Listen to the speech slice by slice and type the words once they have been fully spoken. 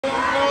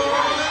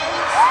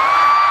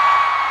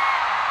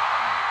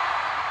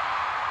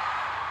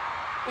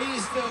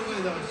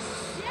us?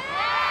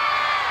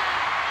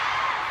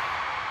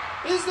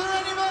 Is there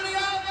anybody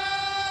out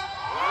there?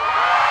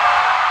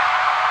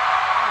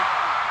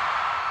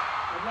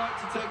 I'd like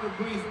to take a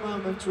brief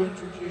moment to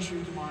introduce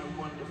you to my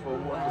wonderful,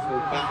 wonderful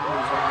band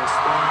who's on the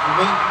stand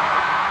with me.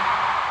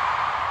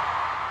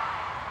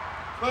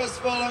 First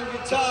of all, on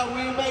guitar,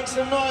 will you make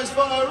some noise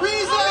for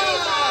Ariza?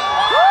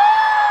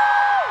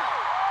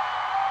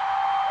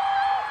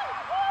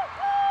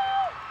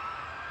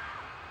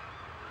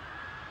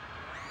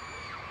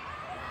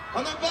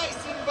 On the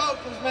bass and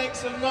vocals, make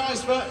some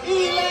noise for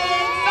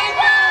Elaine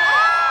Fanger!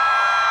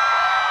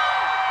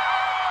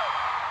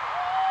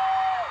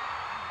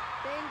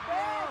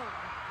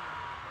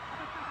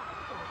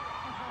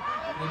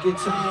 On the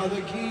guitar,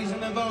 the keys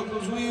and the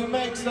vocals, will you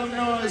make some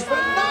noise for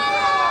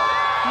Naya?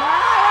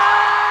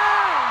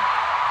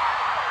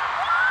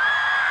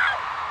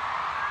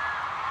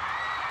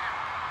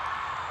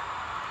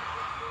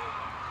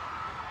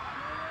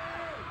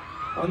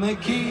 On the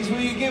keys, will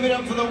you give it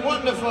up for the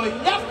wonderful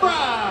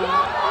Yafra?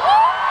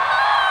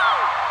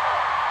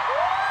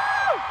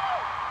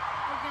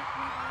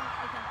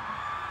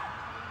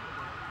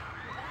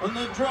 On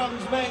the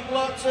drums, make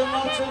lots and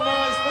lots of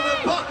noise for the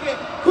Pocket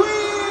Queen!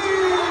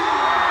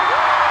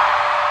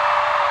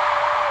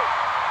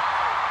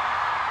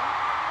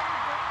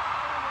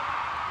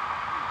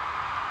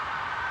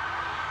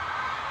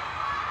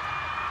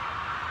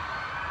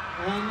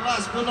 And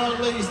last but not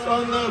least,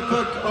 on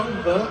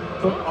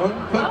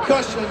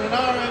percussion and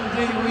R&D,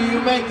 will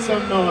you make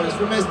some noise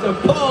for Mr.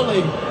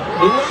 Paulie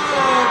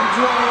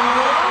Lovejoy?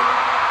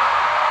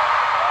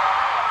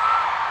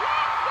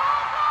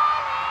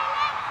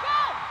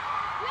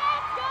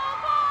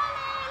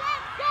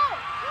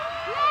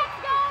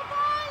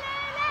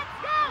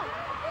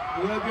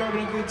 We hope you're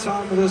having a good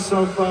time with us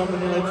so far,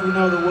 Manila. If you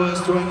know the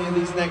words to any of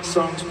these next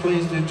songs,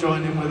 please do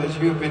join in with us.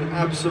 You have been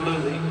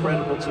absolutely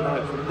incredible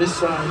tonight, from this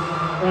side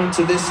round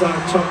to this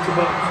side, top to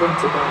bottom, front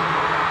to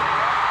back.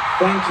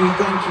 Thank you,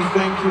 thank you,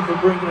 thank you for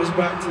bringing us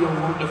back to your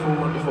wonderful,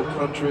 wonderful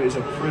country. It's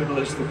a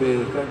privilege to be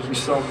here. Thank you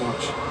so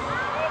much.